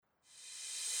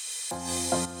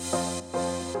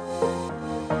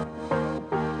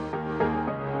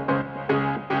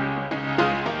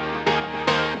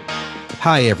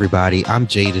Hi, everybody. I'm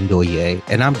Jaden Doye,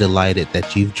 and I'm delighted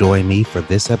that you've joined me for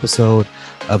this episode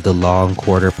of the Long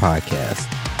Quarter Podcast.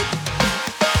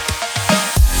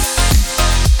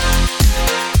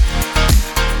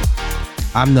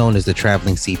 I'm known as the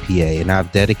Traveling CPA, and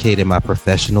I've dedicated my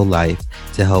professional life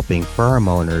to helping firm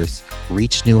owners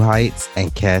reach new heights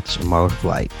and catch more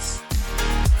flights.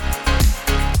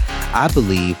 I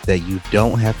believe that you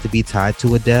don't have to be tied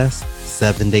to a desk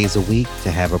 7 days a week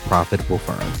to have a profitable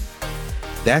firm.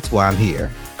 That's why I'm here,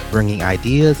 bringing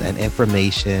ideas and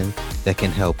information that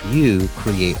can help you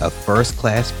create a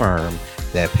first-class firm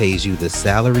that pays you the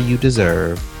salary you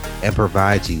deserve and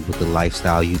provides you with the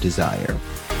lifestyle you desire.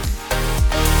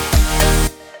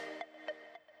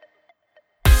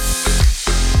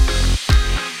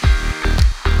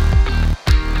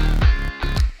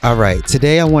 All right,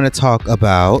 today I want to talk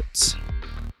about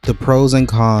the pros and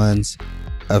cons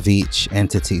of each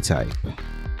entity type.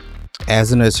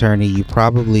 As an attorney, you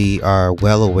probably are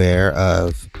well aware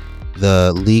of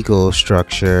the legal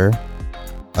structure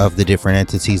of the different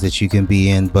entities that you can be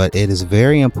in, but it is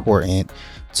very important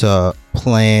to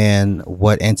plan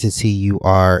what entity you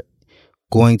are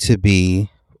going to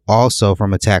be also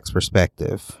from a tax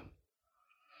perspective.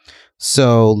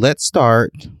 So let's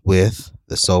start with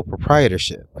the sole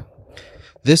proprietorship.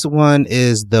 This one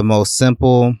is the most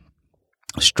simple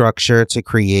structure to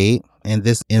create, and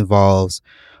this involves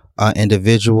an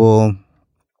individual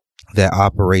that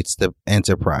operates the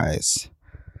enterprise.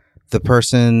 The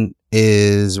person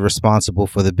is responsible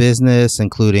for the business,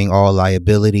 including all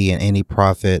liability and any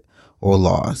profit or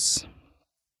loss.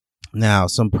 Now,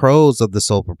 some pros of the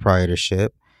sole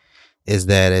proprietorship is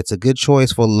that it's a good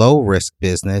choice for low risk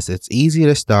business. It's easy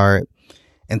to start,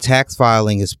 and tax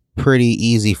filing is pretty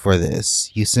easy for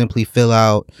this. You simply fill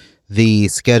out the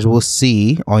Schedule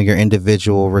C on your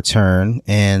individual return,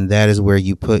 and that is where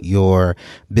you put your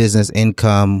business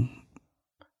income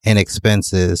and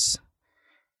expenses,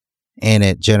 and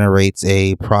it generates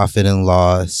a profit and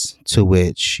loss to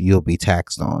which you'll be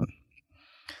taxed on.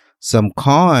 Some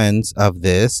cons of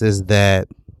this is that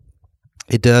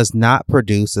it does not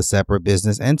produce a separate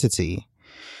business entity.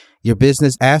 Your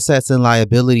business assets and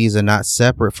liabilities are not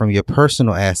separate from your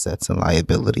personal assets and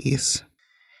liabilities.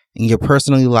 And you're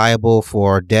personally liable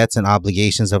for debts and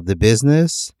obligations of the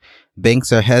business.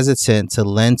 Banks are hesitant to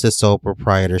lend to sole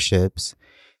proprietorships,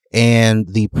 and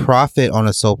the profit on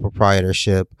a sole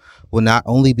proprietorship will not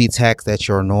only be taxed at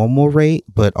your normal rate,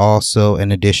 but also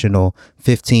an additional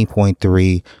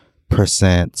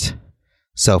 15.3%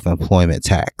 self-employment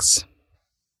tax.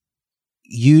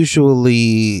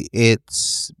 Usually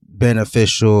it's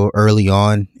beneficial early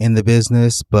on in the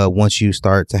business, but once you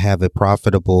start to have a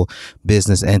profitable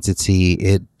business entity,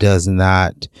 it does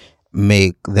not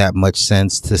make that much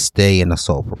sense to stay in a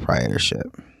sole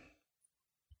proprietorship.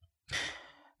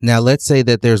 Now, let's say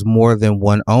that there's more than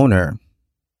one owner.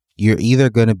 You're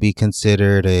either going to be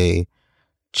considered a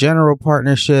general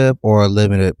partnership or a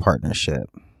limited partnership.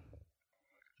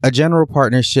 A general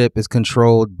partnership is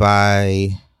controlled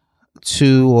by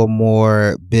two or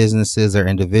more businesses or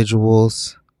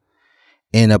individuals.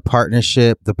 In a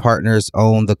partnership, the partners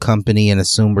own the company and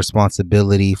assume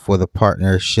responsibility for the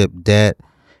partnership debt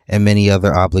and many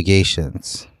other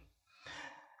obligations.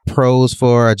 Pros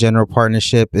for a general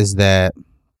partnership is that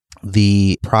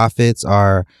the profits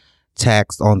are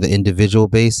taxed on the individual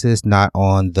basis, not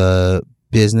on the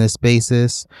business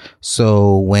basis.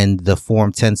 So when the Form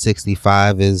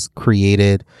 1065 is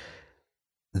created,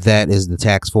 that is the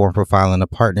tax form for filing a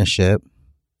partnership.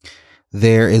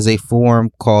 There is a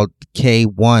form called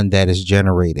K-1 that is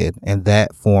generated, and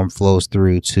that form flows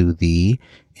through to the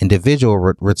individual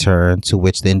return, to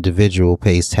which the individual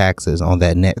pays taxes on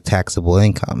that net taxable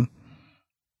income.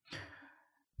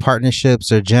 Partnerships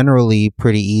are generally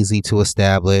pretty easy to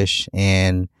establish,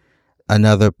 and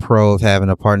another pro of having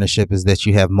a partnership is that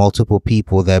you have multiple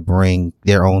people that bring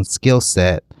their own skill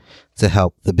set to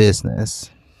help the business.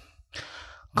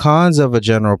 Cons of a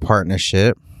general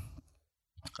partnership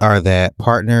are that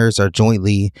partners are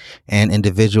jointly and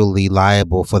individually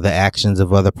liable for the actions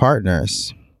of other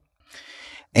partners.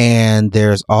 And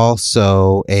there's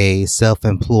also a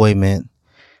self-employment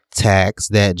tax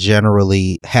that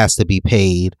generally has to be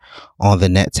paid on the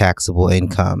net taxable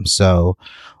income. So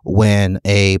when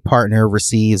a partner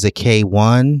receives a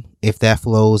K-1, if that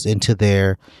flows into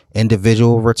their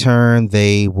individual return,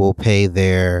 they will pay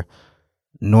their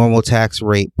normal tax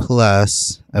rate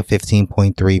plus a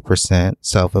 15.3%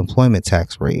 self-employment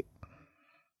tax rate.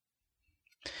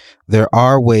 There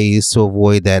are ways to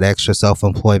avoid that extra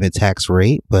self-employment tax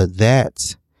rate, but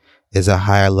that is a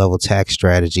higher level tax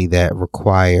strategy that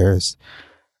requires,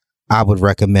 I would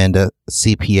recommend a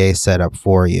CPA setup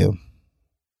for you.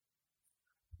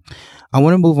 I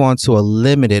want to move on to a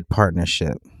limited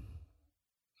partnership.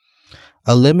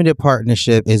 A limited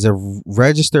partnership is a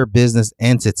registered business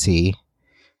entity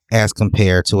as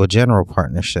compared to a general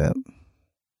partnership.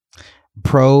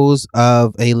 Pros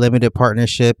of a limited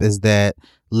partnership is that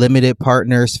limited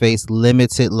partners face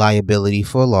limited liability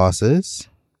for losses.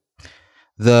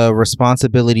 The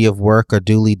responsibility of work are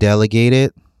duly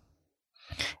delegated,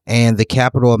 and the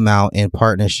capital amount in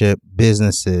partnership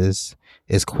businesses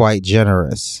is quite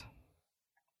generous.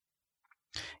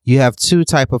 You have two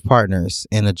type of partners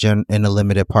in a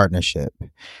limited partnership.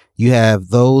 You have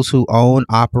those who own,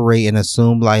 operate, and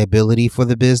assume liability for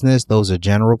the business. Those are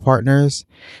general partners.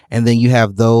 And then you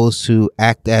have those who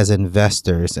act as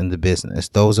investors in the business.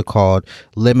 Those are called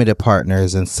limited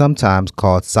partners and sometimes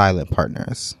called silent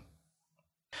partners.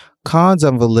 Cons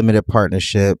of a limited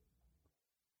partnership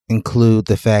include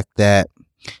the fact that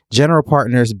general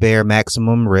partners bear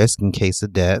maximum risk in case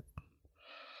of death.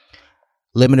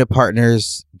 Limited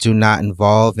partners do not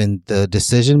involve in the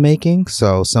decision making,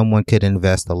 so someone could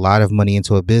invest a lot of money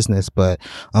into a business, but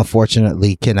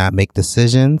unfortunately cannot make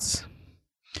decisions.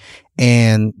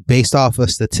 And based off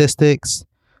of statistics,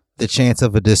 the chance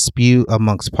of a dispute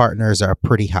amongst partners are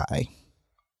pretty high.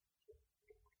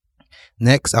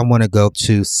 Next, I want to go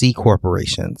to C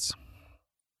corporations.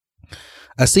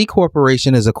 A C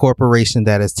corporation is a corporation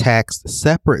that is taxed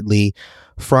separately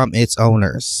from its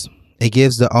owners. It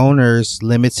gives the owners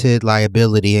limited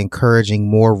liability, encouraging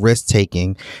more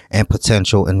risk-taking and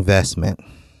potential investment.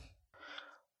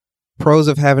 Pros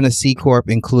of having a C Corp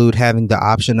include having the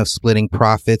option of splitting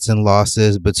profits and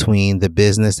losses between the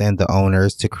business and the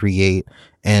owners to create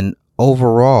an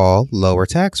overall lower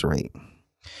tax rate.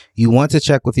 You want to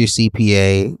check with your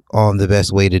CPA on the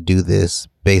best way to do this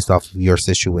based off of your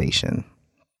situation.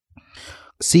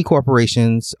 C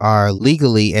corporations are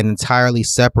legally an entirely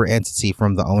separate entity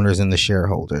from the owners and the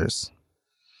shareholders.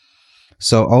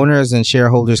 So owners and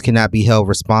shareholders cannot be held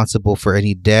responsible for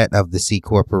any debt of the C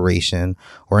corporation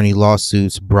or any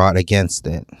lawsuits brought against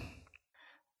it.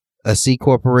 A C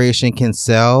corporation can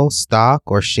sell stock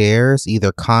or shares,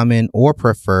 either common or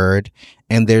preferred,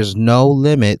 and there's no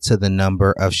limit to the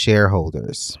number of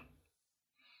shareholders.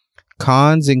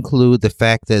 Cons include the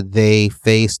fact that they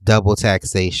face double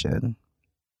taxation.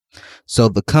 So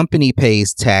the company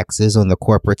pays taxes on the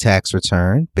corporate tax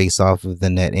return based off of the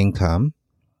net income.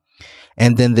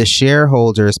 And then the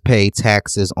shareholders pay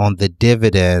taxes on the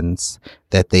dividends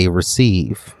that they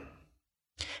receive.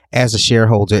 As a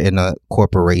shareholder in a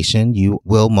corporation, you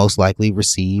will most likely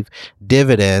receive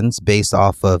dividends based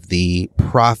off of the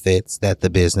profits that the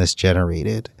business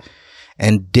generated.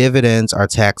 And dividends are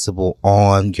taxable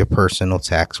on your personal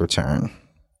tax return.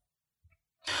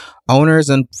 Owners,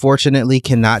 unfortunately,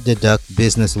 cannot deduct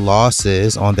business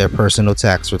losses on their personal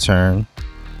tax return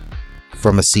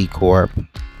from a C Corp.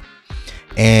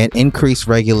 And increased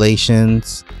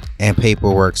regulations and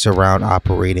paperwork surround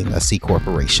operating a C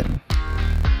corporation.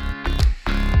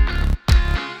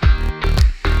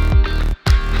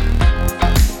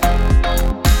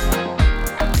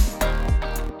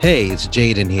 Hey, it's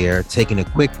Jaden here, taking a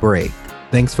quick break.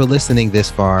 Thanks for listening this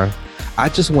far. I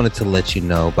just wanted to let you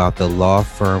know about the Law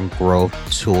Firm Growth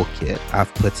Toolkit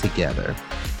I've put together.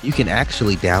 You can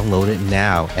actually download it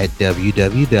now at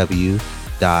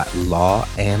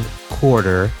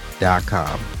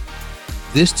www.lawandquarter.com.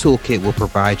 This toolkit will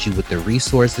provide you with the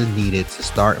resources needed to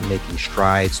start making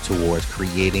strides towards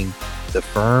creating the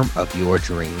firm of your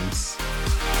dreams.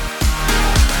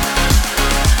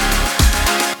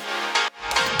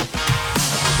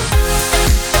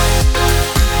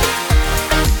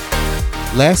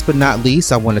 Last but not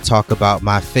least, I want to talk about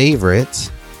my favorite,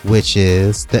 which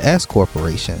is the S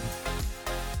Corporation.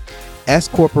 S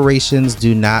corporations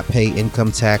do not pay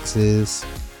income taxes.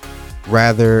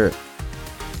 Rather,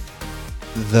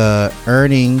 the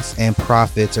earnings and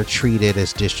profits are treated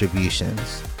as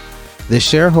distributions. The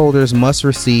shareholders must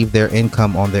receive their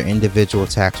income on their individual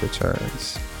tax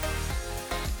returns.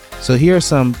 So here are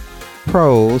some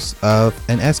pros of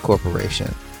an S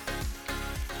corporation.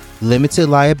 Limited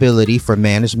liability for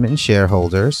management and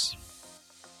shareholders,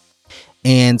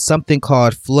 and something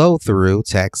called flow-through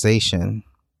taxation.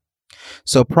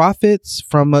 So profits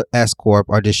from a S Corp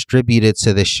are distributed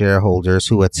to the shareholders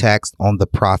who are taxed on the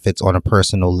profits on a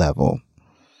personal level.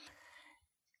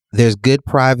 There's good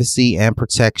privacy and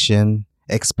protection,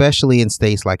 especially in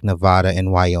states like Nevada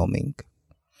and Wyoming.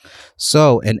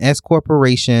 So an S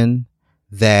corporation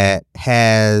that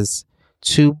has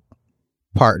two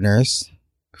partners,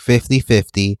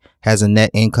 50-50, has a net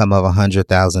income of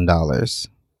 $100,000.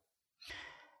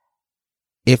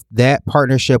 If that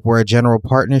partnership were a general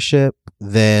partnership,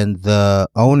 then the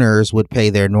owners would pay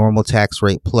their normal tax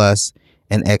rate plus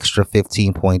an extra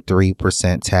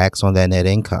 15.3% tax on that net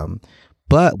income.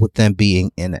 But with them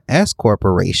being in an S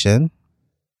corporation,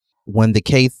 when the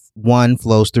K1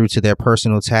 flows through to their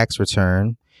personal tax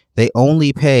return, they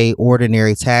only pay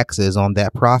ordinary taxes on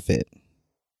that profit.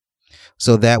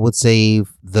 So that would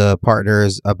save the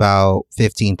partners about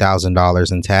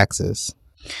 $15,000 in taxes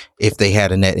if they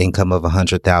had a net income of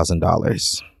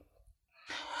 $100,000.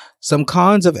 Some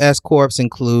cons of S Corps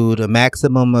include a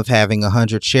maximum of having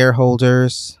 100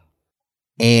 shareholders.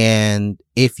 And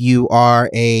if you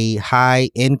are a high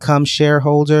income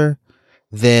shareholder,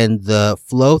 then the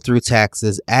flow through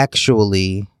taxes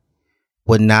actually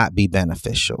would not be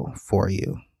beneficial for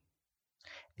you.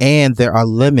 And there are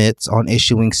limits on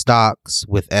issuing stocks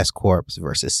with S Corps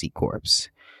versus C Corps.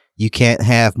 You can't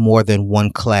have more than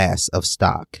one class of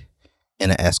stock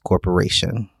in an S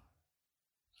corporation.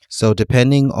 So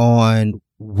depending on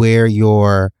where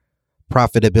your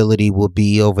profitability will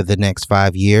be over the next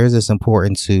 5 years, it's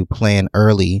important to plan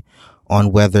early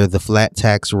on whether the flat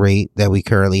tax rate that we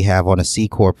currently have on a C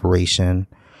corporation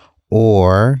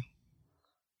or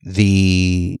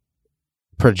the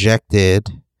projected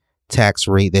tax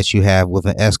rate that you have with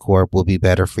an S Corp will be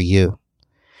better for you.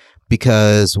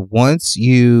 Because once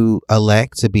you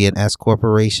elect to be an S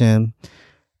corporation,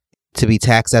 to be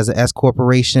taxed as an S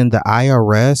corporation, the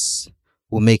IRS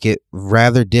will make it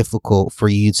rather difficult for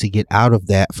you to get out of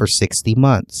that for 60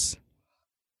 months.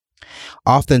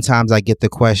 Oftentimes I get the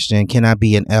question, can I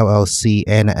be an LLC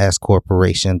and an S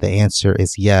corporation? The answer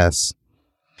is yes.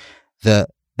 The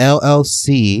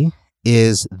LLC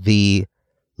is the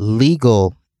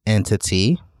legal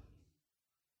entity.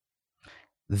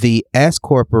 The S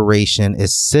corporation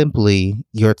is simply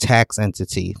your tax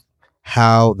entity,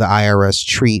 how the IRS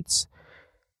treats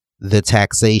the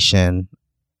taxation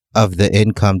of the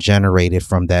income generated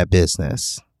from that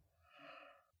business.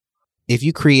 If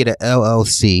you create an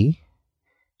LLC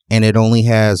and it only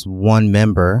has one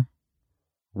member,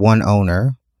 one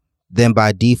owner, then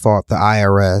by default, the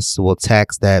IRS will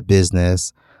tax that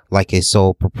business like a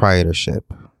sole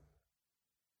proprietorship.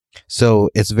 So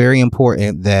it's very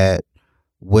important that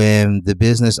when the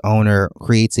business owner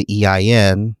creates an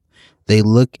EIN, they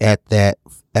look at that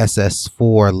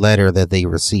SS4 letter that they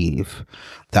receive.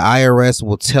 The IRS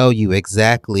will tell you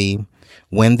exactly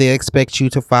when they expect you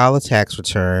to file a tax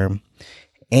return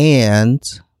and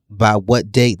by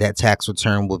what date that tax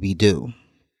return will be due.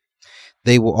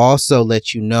 They will also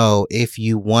let you know if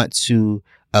you want to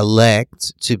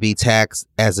elect to be taxed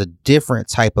as a different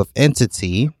type of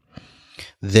entity,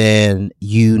 then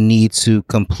you need to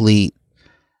complete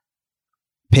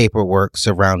paperwork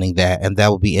surrounding that, and that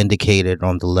will be indicated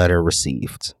on the letter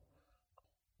received.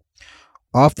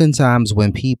 Oftentimes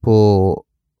when people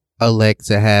elect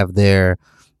to have their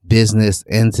business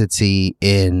entity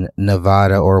in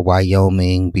Nevada or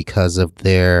Wyoming because of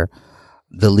the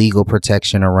legal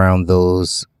protection around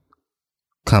those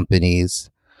companies,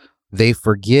 they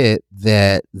forget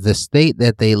that the state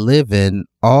that they live in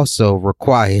also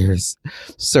requires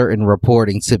certain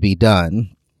reporting to be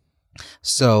done.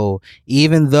 So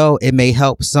even though it may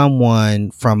help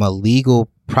someone from a legal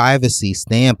privacy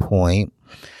standpoint,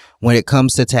 when it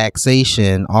comes to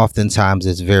taxation, oftentimes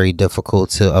it's very difficult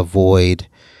to avoid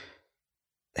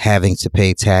having to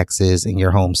pay taxes in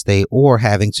your home state or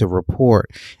having to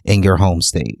report in your home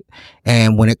state.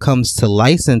 And when it comes to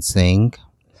licensing,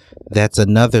 that's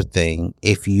another thing.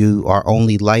 If you are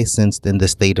only licensed in the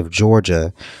state of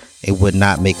Georgia, it would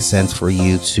not make sense for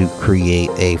you to create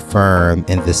a firm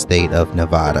in the state of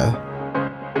Nevada.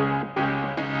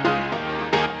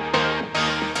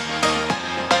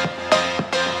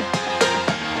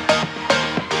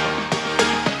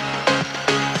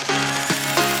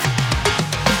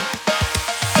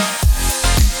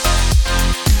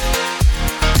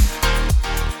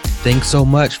 Thanks so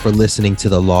much for listening to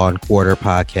the Law and Quarter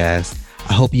podcast.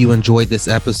 I hope you enjoyed this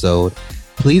episode.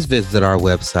 Please visit our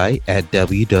website at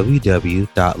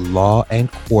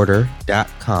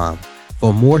www.lawandquarter.com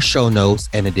for more show notes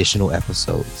and additional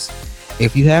episodes.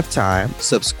 If you have time,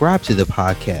 subscribe to the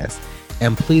podcast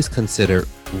and please consider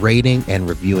rating and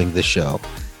reviewing the show.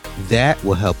 That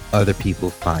will help other people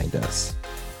find us.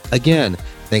 Again,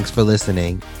 thanks for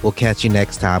listening. We'll catch you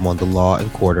next time on the Law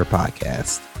and Quarter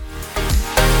podcast.